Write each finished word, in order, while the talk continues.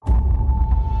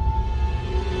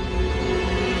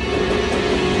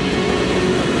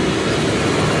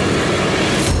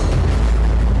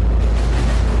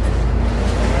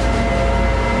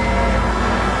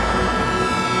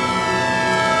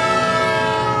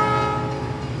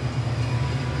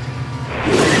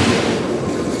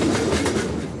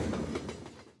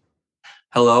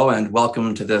Hello and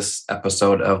welcome to this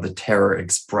episode of the Terror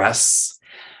Express.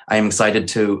 I am excited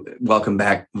to welcome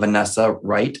back Vanessa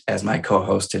Wright as my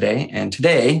co-host today. And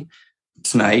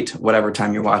tonight, whatever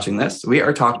time you're watching this, we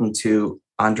are talking to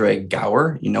Andre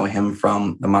Gower. You know him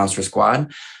from the Monster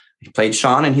Squad. He played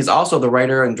Sean, and he's also the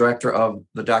writer and director of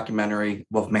the documentary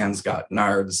Wolfman's Got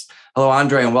Nards. Hello,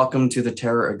 Andre, and welcome to the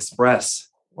Terror Express.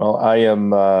 Well, I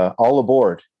am all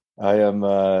aboard. I am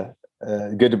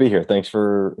good to be here. Thanks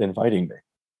for inviting me.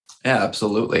 Yeah,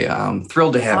 absolutely. I'm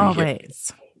thrilled to have you here.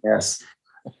 Always. Yes.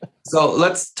 So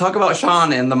let's talk about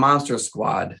Sean and the Monster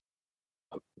Squad.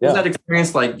 What was that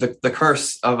experience like, the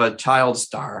curse of a child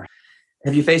star?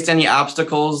 Have you faced any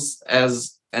obstacles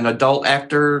as an adult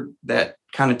actor that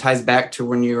kind of ties back to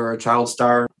when you were a child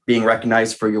star, being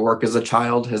recognized for your work as a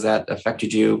child? Has that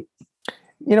affected you?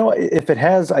 You know, if it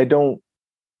has, I don't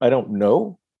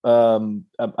know.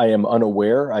 I am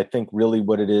unaware. I think really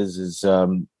what it is,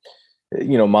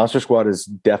 Monster Squad is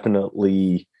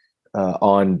definitely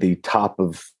on the top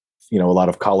of, a lot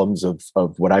of columns of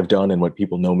what I've done and what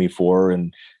people know me for.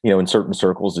 And, in certain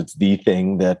circles, it's the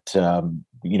thing that,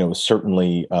 is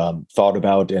certainly thought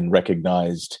about and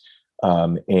recognized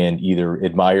and either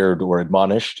admired or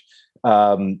admonished.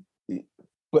 But,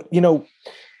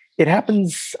 it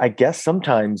happens, I guess,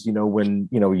 sometimes, when,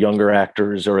 younger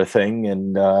actors are a thing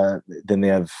and then they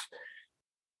have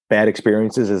bad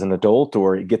experiences as an adult,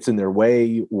 or it gets in their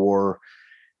way, or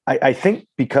I think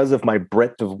because of my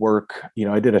breadth of work,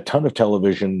 I did a ton of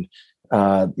television,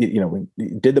 did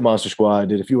the Monster Squad,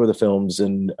 did a few other films.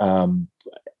 And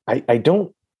I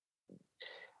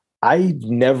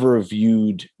never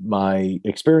viewed my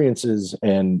experiences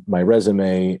and my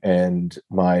resume and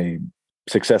my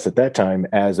success at that time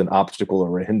as an obstacle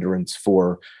or a hindrance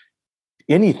for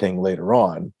anything later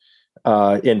on.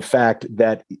 In fact,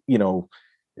 that,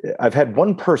 I've had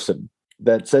one person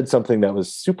that said something that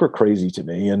was super crazy to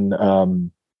me.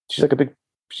 And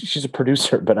she's a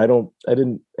producer, but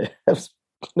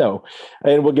no.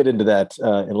 And we'll get into that in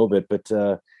a little bit, but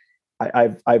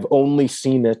I've only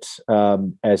seen it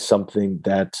as something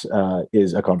that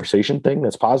is a conversation thing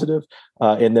that's positive,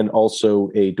 and then also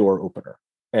a door opener.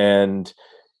 And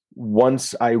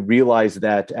once I realized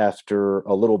that after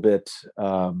a little bit,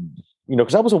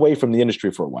 because I was away from the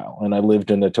industry for a while and I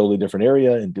lived in a totally different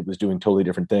area and was doing totally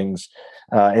different things.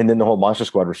 And then the whole Monster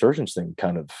Squad resurgence thing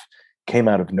kind of came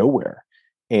out of nowhere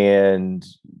and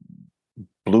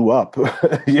blew up,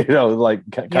 kind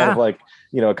of like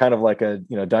a,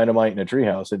 dynamite in a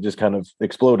treehouse. It just kind of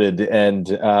exploded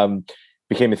and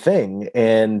became a thing.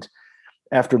 And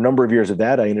after a number of years of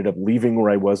that, I ended up leaving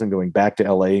where I was and going back to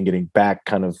LA and getting back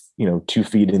kind of, 2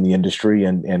 feet in the industry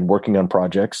and working on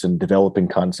projects and developing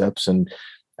concepts and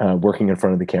working in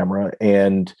front of the camera.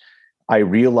 And I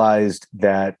realized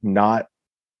that not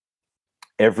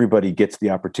everybody gets the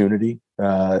opportunity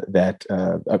that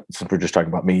since we're just talking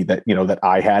about me, that, that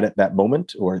I had at that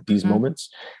moment or at these moments.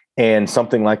 And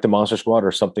something like the Monster Squad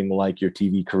or something like your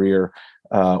TV career,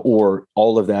 or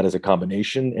all of that as a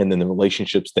combination, and then the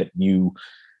relationships that you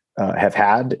have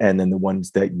had, and then the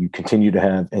ones that you continue to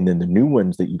have, and then the new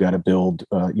ones that you got to build,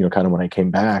 kind of when I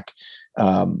came back,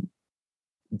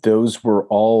 those were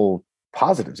all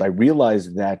positives. I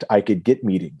realized that I could get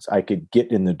meetings, I could get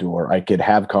in the door, I could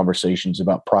have conversations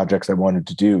about projects I wanted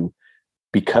to do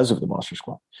because of the Monster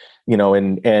Squad,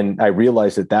 and I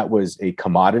realized that was a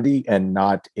commodity and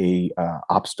not a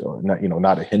obstacle,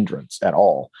 not a hindrance at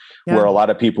all. Yeah. Where a lot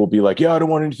of people will be like, yeah, I don't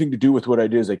want anything to do with what I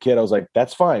did as a kid. I was like,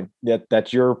 that's fine.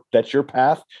 That's your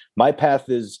path. My path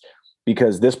is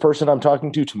because this person I'm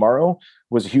talking to tomorrow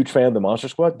was a huge fan of the Monster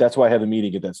Squad. That's why I have a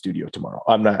meeting at that studio tomorrow.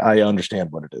 I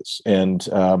understand what it is. And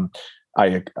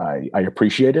I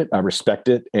appreciate it. I respect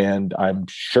it. And I'm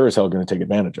sure as hell going to take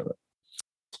advantage of it.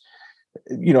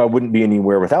 I wouldn't be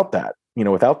anywhere without that,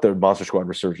 without the Monster Squad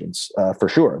resurgence, for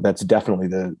sure. That's definitely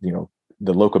the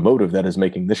locomotive that is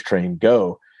making this train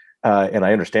go. And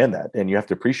I understand that. And you have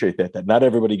to appreciate that not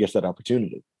everybody gets that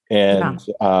opportunity. And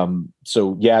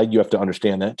so, you have to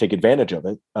understand that, take advantage of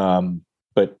it.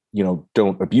 But,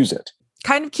 don't abuse it.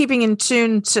 Kind of keeping in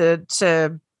tune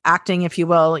to acting, if you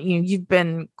will. You've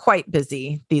been quite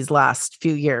busy these last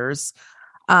few years.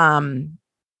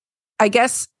 I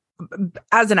guess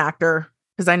as an actor,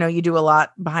 because I know you do a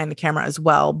lot behind the camera as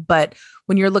well, but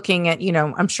when you're looking at,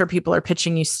 I'm sure people are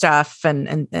pitching you stuff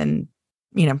and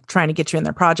trying to get you in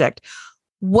their project.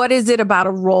 What is it about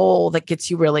a role that gets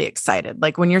you really excited?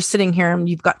 Like when you're sitting here and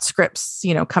you've got scripts,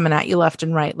 coming at you left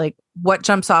and right, like what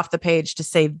jumps off the page to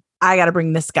say, I got to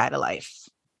bring this guy to life?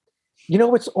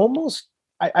 It's almost,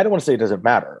 I don't want to say it doesn't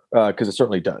matter, because it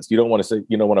certainly does. You don't want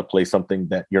to play something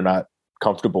that you're not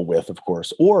comfortable with, of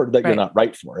course, or that you're not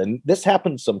right for. And this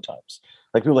happens sometimes.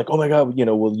 Like people are like, oh my God,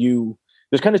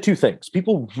 there's kind of two things.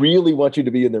 People really want you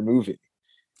to be in their movie.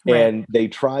 And they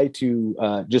try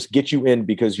to just get you in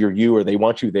because you're you, or they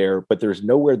want you there, but there's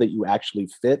nowhere that you actually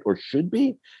fit or should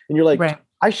be. And you're like,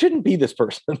 I shouldn't be this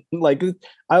person. Like,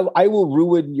 I will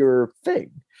ruin your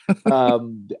thing.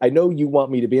 I know you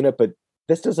want me to be in it, but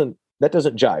that doesn't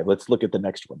jive. Let's look at the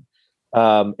next one.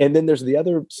 And then there's the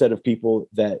other set of people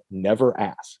that never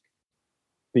ask,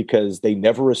 because they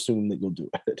never assume that you'll do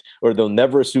it, or they'll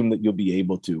never assume that you'll be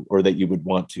able to, or that you would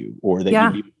want to, or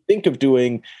that you think of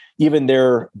doing even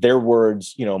their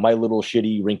words, my little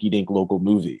shitty rinky dink local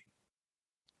movie.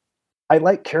 I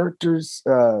like characters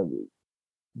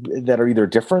that are either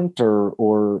different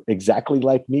or exactly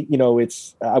like me.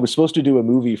 I was supposed to do a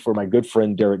movie for my good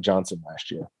friend Derek Johnson last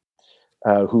year,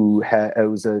 who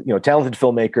was a talented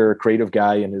filmmaker, creative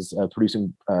guy, and his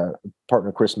producing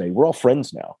partner Chris May. We're all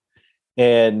friends now.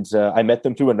 And I met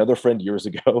them through another friend years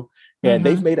ago, and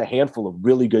they've made a handful of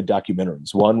really good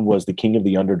documentaries. One was The King of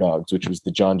the Underdogs, which was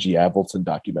the John G. Avildsen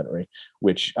documentary,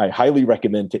 which I highly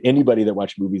recommend to anybody that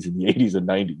watched movies in the 80s and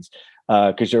 90s.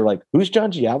 Because you're like, who's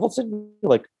John G. Avildsen? You're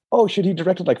like, oh, shit, he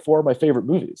directed like 4 of my favorite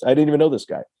movies. I didn't even know this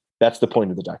guy. That's the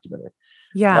point of the documentary.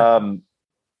 Yeah.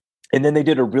 And then they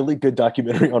did a really good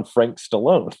documentary on Frank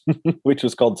Stallone, which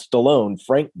was called Stallone,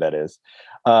 Frank, that is,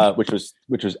 which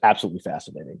was absolutely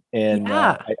fascinating. And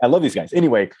I love these guys.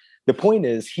 Anyway, the point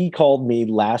is, he called me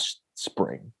last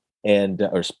spring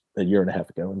or a year and a half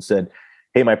ago and said,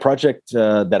 hey, my project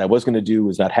that I was going to do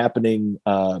is not happening.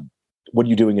 What are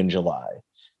you doing in July?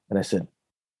 And I said,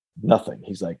 nothing.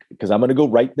 He's like, because I'm going to go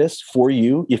write this for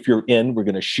you. If you're in, we're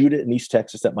going to shoot it in East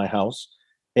Texas at my house.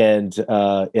 And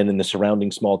in the surrounding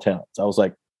small towns. I was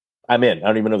like, I'm in. I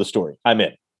don't even know the story. I'm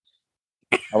in.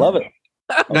 I love it.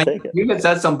 Now, you had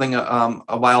said something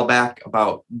a while back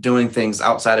about doing things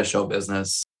outside of show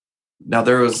business. Now,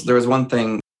 there was one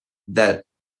thing that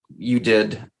you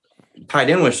did tied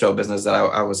in with show business that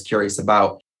I was curious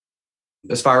about,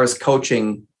 as far as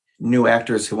coaching new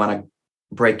actors who want to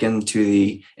break into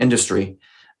the industry.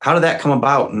 How did that come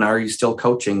about? And are you still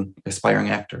coaching aspiring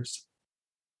actors?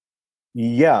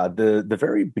 Yeah, the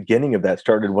very beginning of that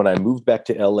started when I moved back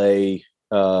to LA.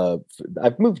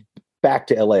 I've moved back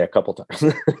to LA a couple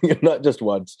times, not just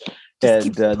once. Just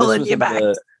keep pulling you back.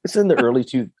 This is in the early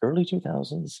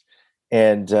 2000s,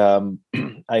 and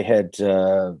I had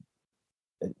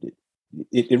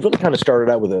it really kind of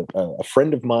started out with a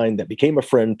friend of mine that became a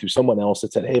friend through someone else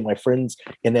that said, hey, my friend's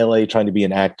in LA trying to be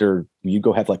an actor. You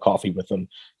go have like coffee with him.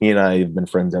 He and I have been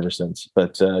friends ever since,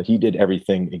 but he did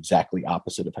everything exactly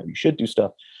opposite of how you should do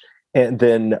stuff. And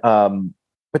then,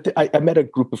 I met a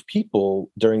group of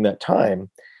people during that time,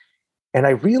 and I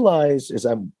realized as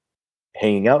I'm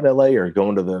hanging out in LA or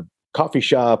going to the coffee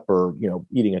shop or,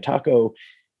 eating a taco,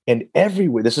 and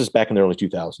everywhere, this is back in the early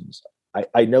 2000s,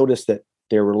 I noticed that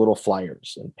there were little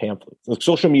flyers and pamphlets. Like,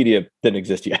 social media didn't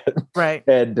exist yet. Right.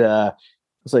 And I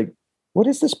was like, what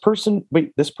is this person?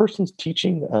 Wait, this person's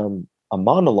teaching a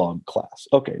monologue class.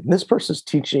 Okay. And this person's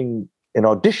teaching an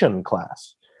audition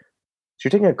class. So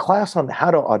you're taking a class on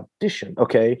how to audition.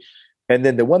 Okay. And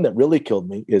then the one that really killed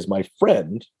me is my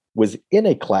friend was in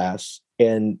a class,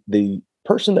 and the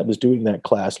person that was doing that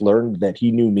class learned that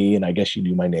he knew me, and I guess she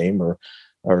knew my name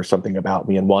or something about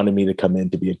me, and wanted me to come in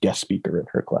to be a guest speaker in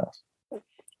her class.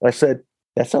 I said,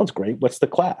 that sounds great. What's the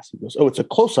class? He goes, oh, it's a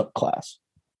close-up class.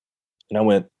 And I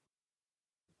went,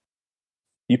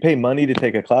 you pay money to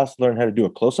take a class to learn how to do a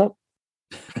close-up?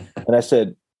 And I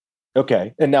said,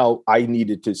 okay. And now I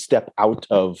needed to step out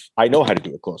of, I know how to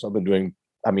do a close-up.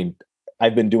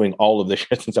 I've been doing all of this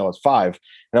shit since I was 5.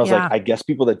 And I was like, I guess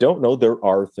people that don't know, there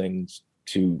are things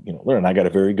to learn. I got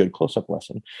a very good close-up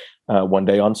lesson one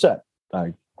day on set.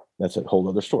 That's a whole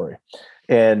other story.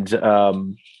 And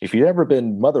if you've ever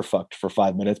been motherfucked for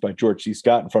 5 minutes by George C.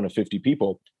 Scott in front of 50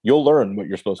 people, you'll learn what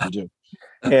you're supposed to do.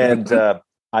 And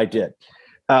I did.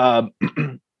 But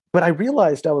I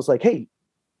realized, I was like, hey,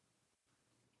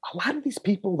 a lot of these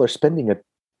people are spending a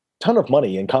ton of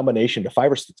money in combination to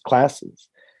 5 or 6 classes,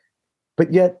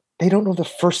 but yet they don't know the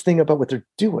first thing about what they're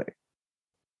doing.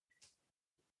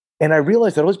 And I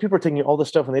realized that all those people are taking all this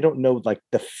stuff and they don't know like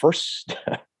the first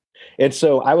step. And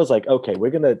so I was like, okay, we're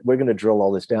gonna drill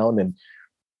all this down. And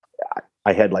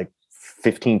I had like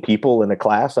 15 people in a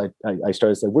class. I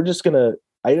started saying,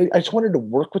 I just wanted to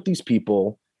work with these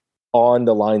people on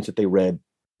the lines that they read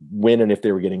when and if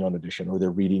they were getting on audition or they're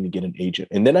reading to get an agent.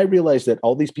 And then I realized that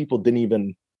all these people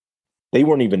they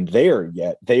weren't even there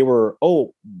yet. They were,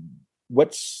 oh,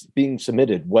 what's being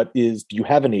submitted? Do you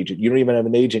have an agent? You don't even have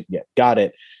an agent yet. Got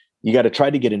it. You got to try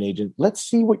to get an agent. Let's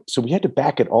see what. So we had to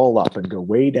back it all up and go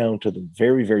way down to the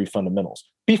very, very fundamentals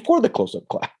before the close-up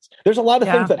class. There's a lot of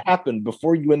things that happen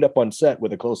before you end up on set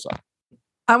with a close-up.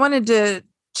 I wanted to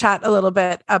chat a little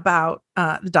bit about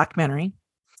the documentary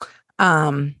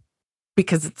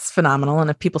because it's phenomenal. And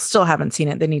if people still haven't seen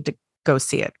it, they need to go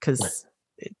see it because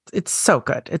it's so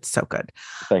good. It's so good.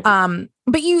 Thank you.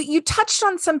 But you touched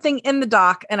on something in the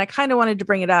doc, and I kind of wanted to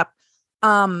bring it up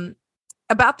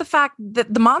about the fact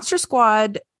that the Monster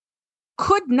Squad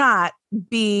could not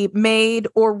be made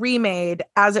or remade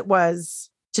as it was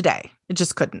today. It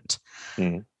just couldn't.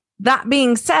 Mm. That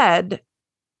being said,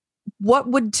 what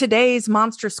would today's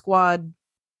Monster Squad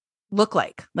look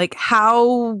like? Like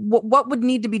what would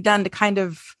need to be done to kind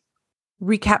of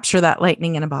recapture that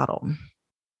lightning in a bottle?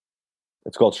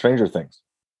 It's called Stranger Things.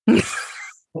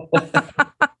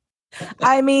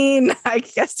 I mean, I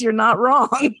guess you're not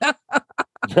wrong.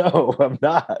 No, I'm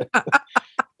not.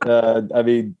 I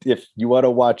mean, if you want to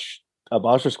watch a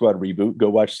Monster Squad reboot, go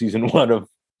watch season 1 of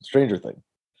Stranger Things.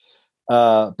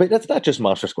 But that's not just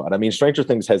Monster Squad. I mean, Stranger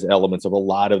Things has elements of a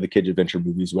lot of the kids' adventure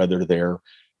movies, whether they're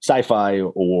sci-fi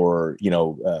or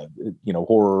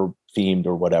horror themed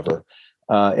or whatever.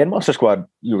 And Monster Squad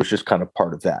was just kind of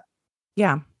part of that.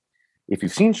 Yeah. If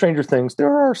you've seen Stranger Things,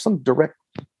 there are some direct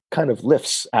kind of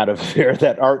lifts out of there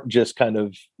that aren't just kind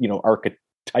of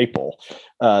archetypal,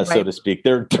 so to speak.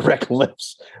 They're direct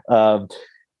lifts,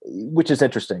 which is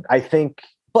interesting, I think.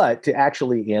 But to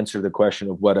actually answer the question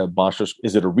of what a monster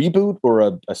is, it a reboot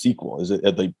or a sequel? Is it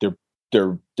like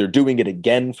they're doing it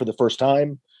again for the first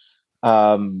time?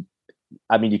 I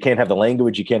mean, you can't have the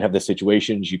language, you can't have the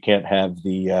situations, you can't have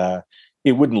the.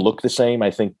 It wouldn't look the same.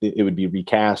 I think it would be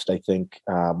recast. I think,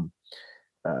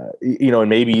 and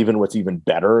maybe even what's even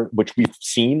better, which we've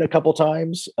seen a couple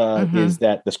times, is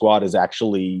that the squad is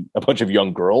actually a bunch of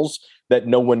young girls that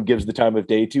no one gives the time of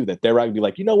day to. That they're out and be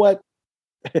like, you know what?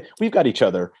 We've got each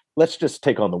other. Let's just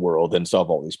take on the world and solve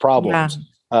all these problems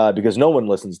because no one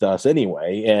listens to us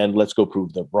anyway. And let's go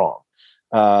prove them wrong.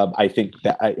 I think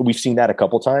that we've seen that a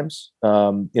couple times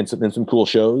in some cool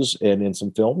shows and in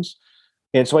some films.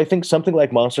 And so I think something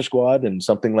like Monster Squad and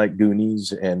something like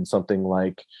Goonies and something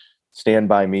like Stand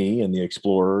By Me and The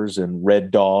Explorers and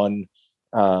Red Dawn,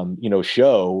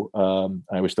 show.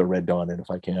 I always throw Red Dawn in if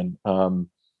I can.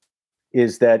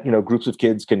 Is that groups of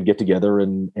kids can get together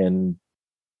and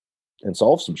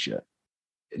solve some shit.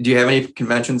 Do you have any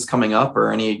conventions coming up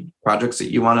or any projects that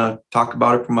you want to talk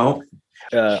about or promote?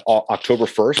 October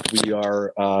 1st, we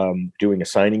are doing a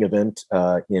signing event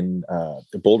in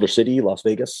the Boulder City, Las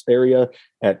Vegas area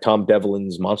at Tom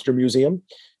Devlin's Monster Museum.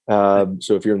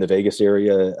 So if you're in the Vegas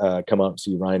area, come out and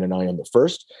see Ryan and I on the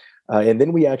 1st. And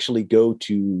then we actually go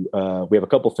to, we have a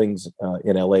couple things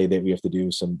in LA that we have to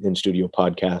do, some in-studio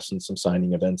podcasts and some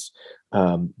signing events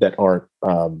that aren't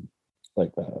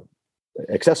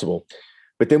accessible.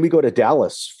 But then we go to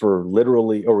Dallas or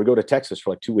we go to Texas for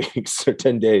like 2 weeks or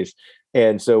 10 days.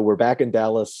 And so we're back in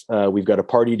Dallas. We've got a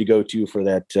party to go to for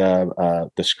that,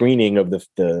 the screening of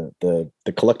the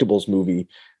collectibles movie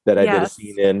that I did a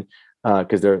scene in,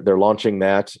 because they're launching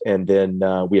that. And then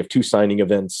we have 2 signing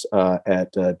events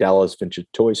at Dallas Vintage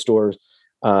Toy Stores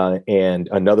and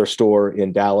another store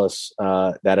in Dallas.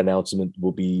 That announcement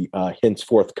will be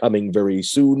henceforth coming very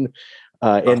soon.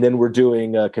 And then we're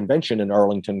doing a convention in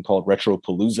Arlington called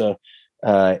Retropalooza.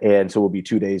 And so we'll be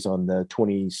 2 days on the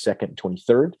 22nd,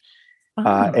 23rd.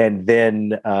 And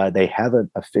then they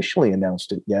haven't officially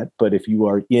announced it yet, but if you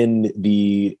are in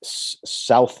the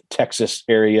South Texas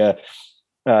area,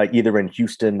 either in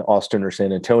Houston, Austin, or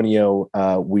San Antonio,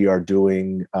 we are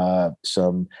doing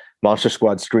some Monster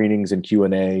Squad screenings and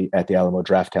Q&A at the Alamo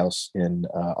Draft House in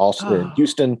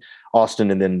Houston,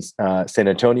 Austin, and then San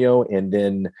Antonio. And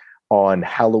then on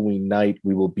Halloween night,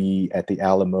 we will be at the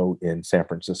Alamo in San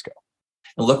Francisco.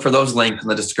 And look for those links in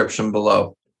the description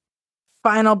below.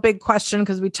 Final big question,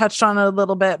 because we touched on it a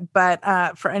little bit, but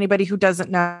for anybody who doesn't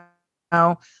know,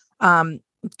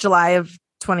 July of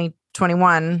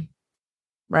 2021,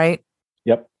 right?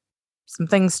 Yep. Some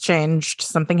things changed.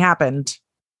 Something happened.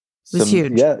 It was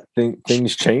huge. Yeah,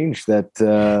 things changed that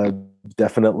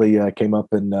definitely came up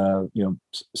and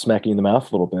smack you in the mouth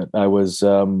a little bit. I was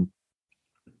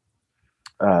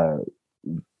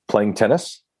playing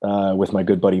tennis with my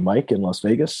good buddy Mike in Las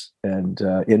Vegas and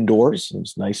indoors. It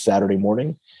was a nice Saturday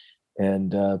morning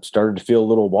and started to feel a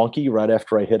little wonky right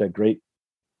after I hit a great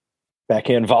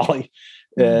backhand volley.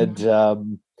 And,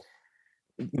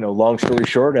 long story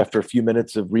short, after a few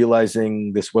minutes of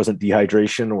realizing this wasn't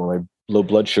dehydration or my low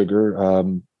blood sugar,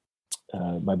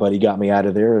 my buddy got me out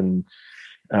of there and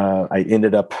I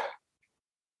ended up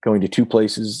going to 2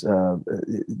 places,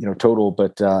 total,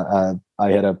 but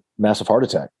I had a massive heart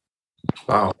attack.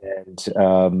 Wow.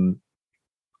 And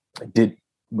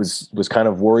was kind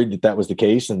of worried that was the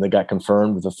case, and they got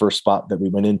confirmed with the first spot that we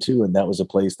went into, and that was a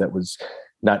place that was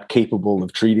not capable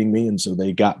of treating me, and so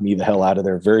they got me the hell out of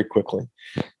there very quickly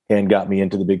and got me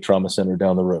into the big trauma center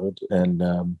down the road. And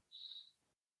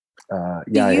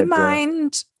do you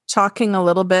mind talking a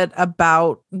little bit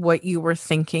about what you were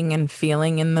thinking and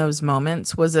feeling in those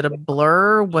moments? Was it a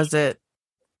blur? Was it?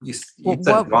 You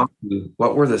said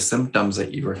what were the symptoms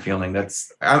that you were feeling?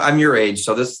 I'm your age,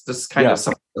 so this kind of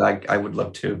something that I would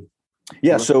love to.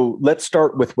 Yeah, so let's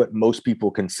start with what most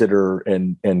people consider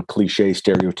and cliche,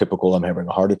 stereotypical "I'm having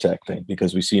a heart attack" thing,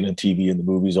 because we see it on TV and the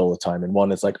movies all the time. And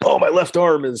one is like, "Oh, my left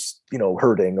arm is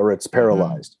hurting, or it's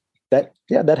paralyzed."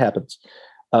 Mm-hmm. That happens.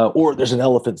 Or there's an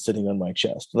elephant sitting on my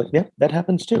chest. Like, yeah, that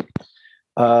happens too.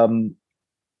 I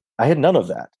had none of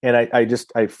that, and I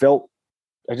just felt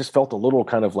a little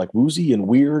kind of like woozy and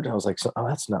weird. I was like, "Oh,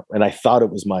 that's not." And I thought it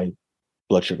was my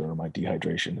blood sugar or my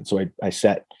dehydration. And so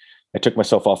I took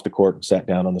myself off the court and sat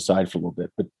down on the side for a little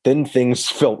bit. But then things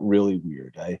felt really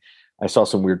weird. I saw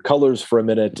some weird colors for a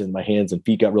minute, and my hands and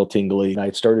feet got real tingly. And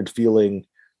I started feeling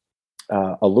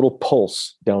a little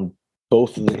pulse down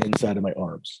both of the inside of my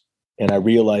arms. And I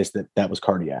realized that was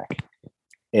cardiac.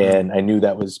 And I knew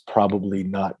that was probably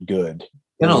not good.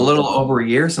 Been a little over a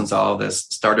year since all of this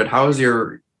started. How is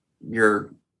your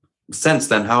since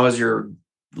then? How is your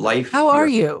life? How are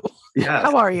you? Yeah.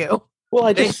 How are you? Well,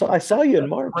 I saw you in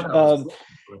March, and I saw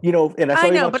you in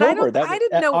October. But I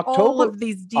didn't know all of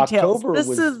these details. October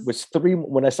was 3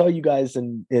 when I saw you guys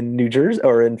in New Jersey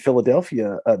or in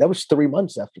Philadelphia. That was 3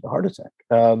 months after the heart attack.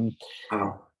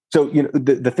 So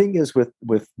the thing is with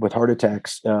heart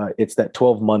attacks, it's that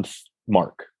 12-month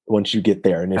mark once you get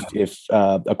there, and if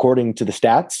according to the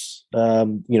stats,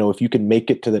 if you can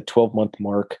make it to the 12-month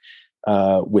mark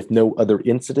with no other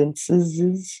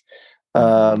incidences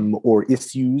or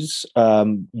issues,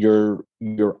 your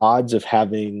odds of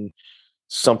having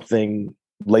something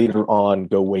later on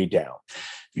go way down.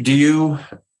 Do you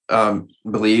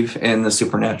believe in the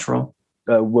supernatural?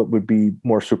 What would be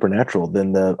more supernatural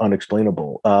than the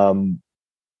unexplainable?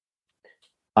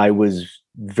 I was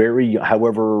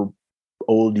however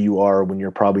old you are when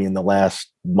you're probably in the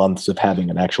last months of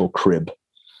having an actual crib.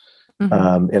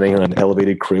 Mm-hmm. And an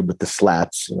elevated crib with the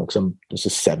slats, because this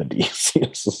is 70s,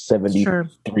 this is 73 sure.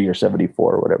 or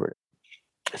 74 or whatever.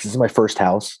 This is my first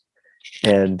house.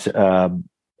 And I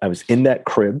was in that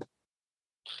crib,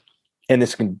 and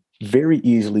this can very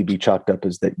easily be chalked up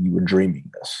as that you were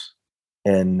dreaming this.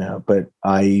 And, but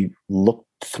I looked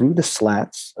through the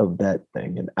slats of that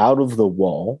thing, and out of the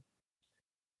wall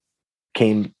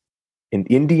came an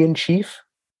Indian chief,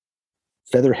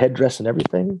 feather headdress and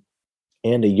everything,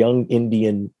 and a young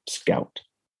Indian scout,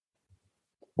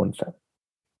 one feather.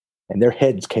 And their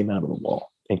heads came out of the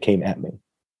wall and came at me.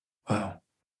 Wow.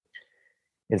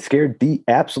 And scared the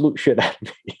absolute shit out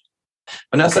of me.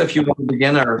 Vanessa, if you want to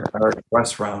begin our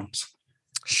quest rounds.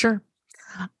 Sure.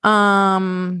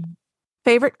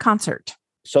 Favorite concert?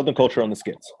 Southern Culture on the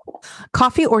Skids.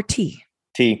 Coffee or tea?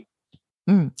 Tea.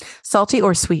 Salty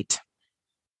or sweet?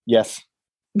 Yes.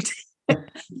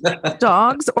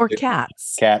 Dogs or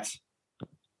cats? Cats.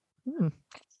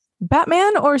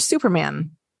 Batman or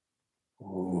Superman?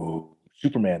 Ooh,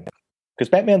 Superman. Because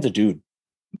Batman's a dude.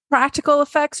 Practical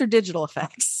effects or digital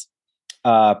effects?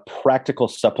 Practical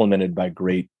supplemented by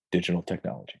great digital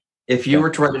technology. If you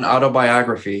were to write an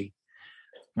autobiography,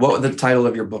 what would the title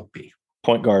of your book be?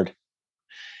 Point Guard.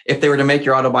 If they were to make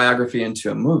your autobiography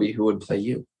into a movie, who would play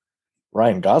you?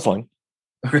 Ryan Gosling.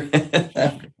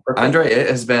 Andre, it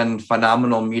has been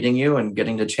phenomenal meeting you and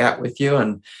getting to chat with you.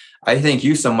 And I thank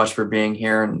you so much for being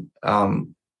here and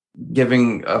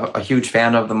giving a huge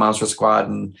fan of the Monster Squad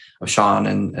and of Sean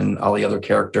and all the other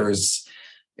characters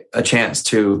a chance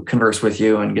to converse with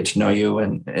you and get to know you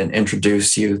and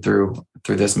introduce you through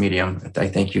this medium. I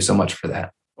thank you so much for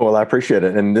that. Well, I appreciate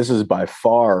it. And this is by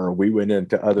far, we went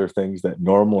into other things that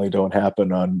normally don't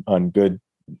happen on good,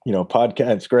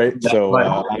 podcasts. Great. So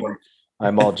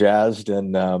I'm all jazzed,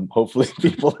 and hopefully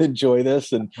people enjoy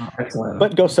this.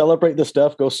 But go celebrate the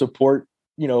stuff. Go support,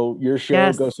 your show.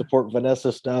 Yes. Go support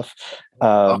Vanessa stuff.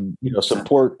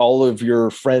 Support all of your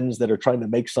friends that are trying to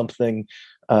make something.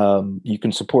 You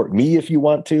can support me if you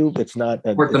want to. It's not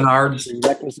a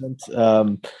prerequisite.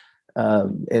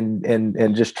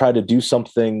 And just try to do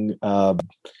something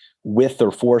with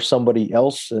or for somebody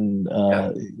else. And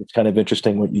it's kind of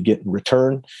interesting what you get in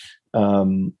return.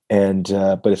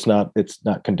 But it's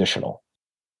not conditional.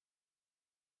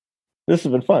 This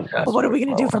has been fun. Well, what are we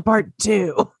going to do for part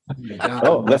 2?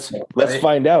 Oh, let's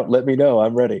find out. Let me know.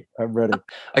 I'm ready.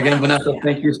 Again, Vanessa,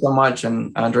 thank you so much,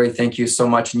 and Andre, thank you so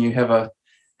much. And you have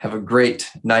a great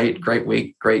night, great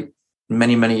week, great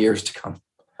many years to come.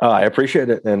 I appreciate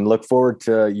it and look forward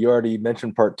to. You already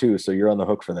mentioned part 2, so you're on the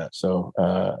hook for that. So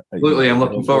absolutely, I'm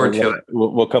looking forward to it.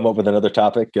 We'll come up with another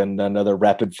topic and another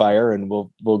rapid fire, and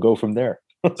we'll go from there.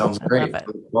 Sounds great.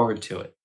 Look forward to it.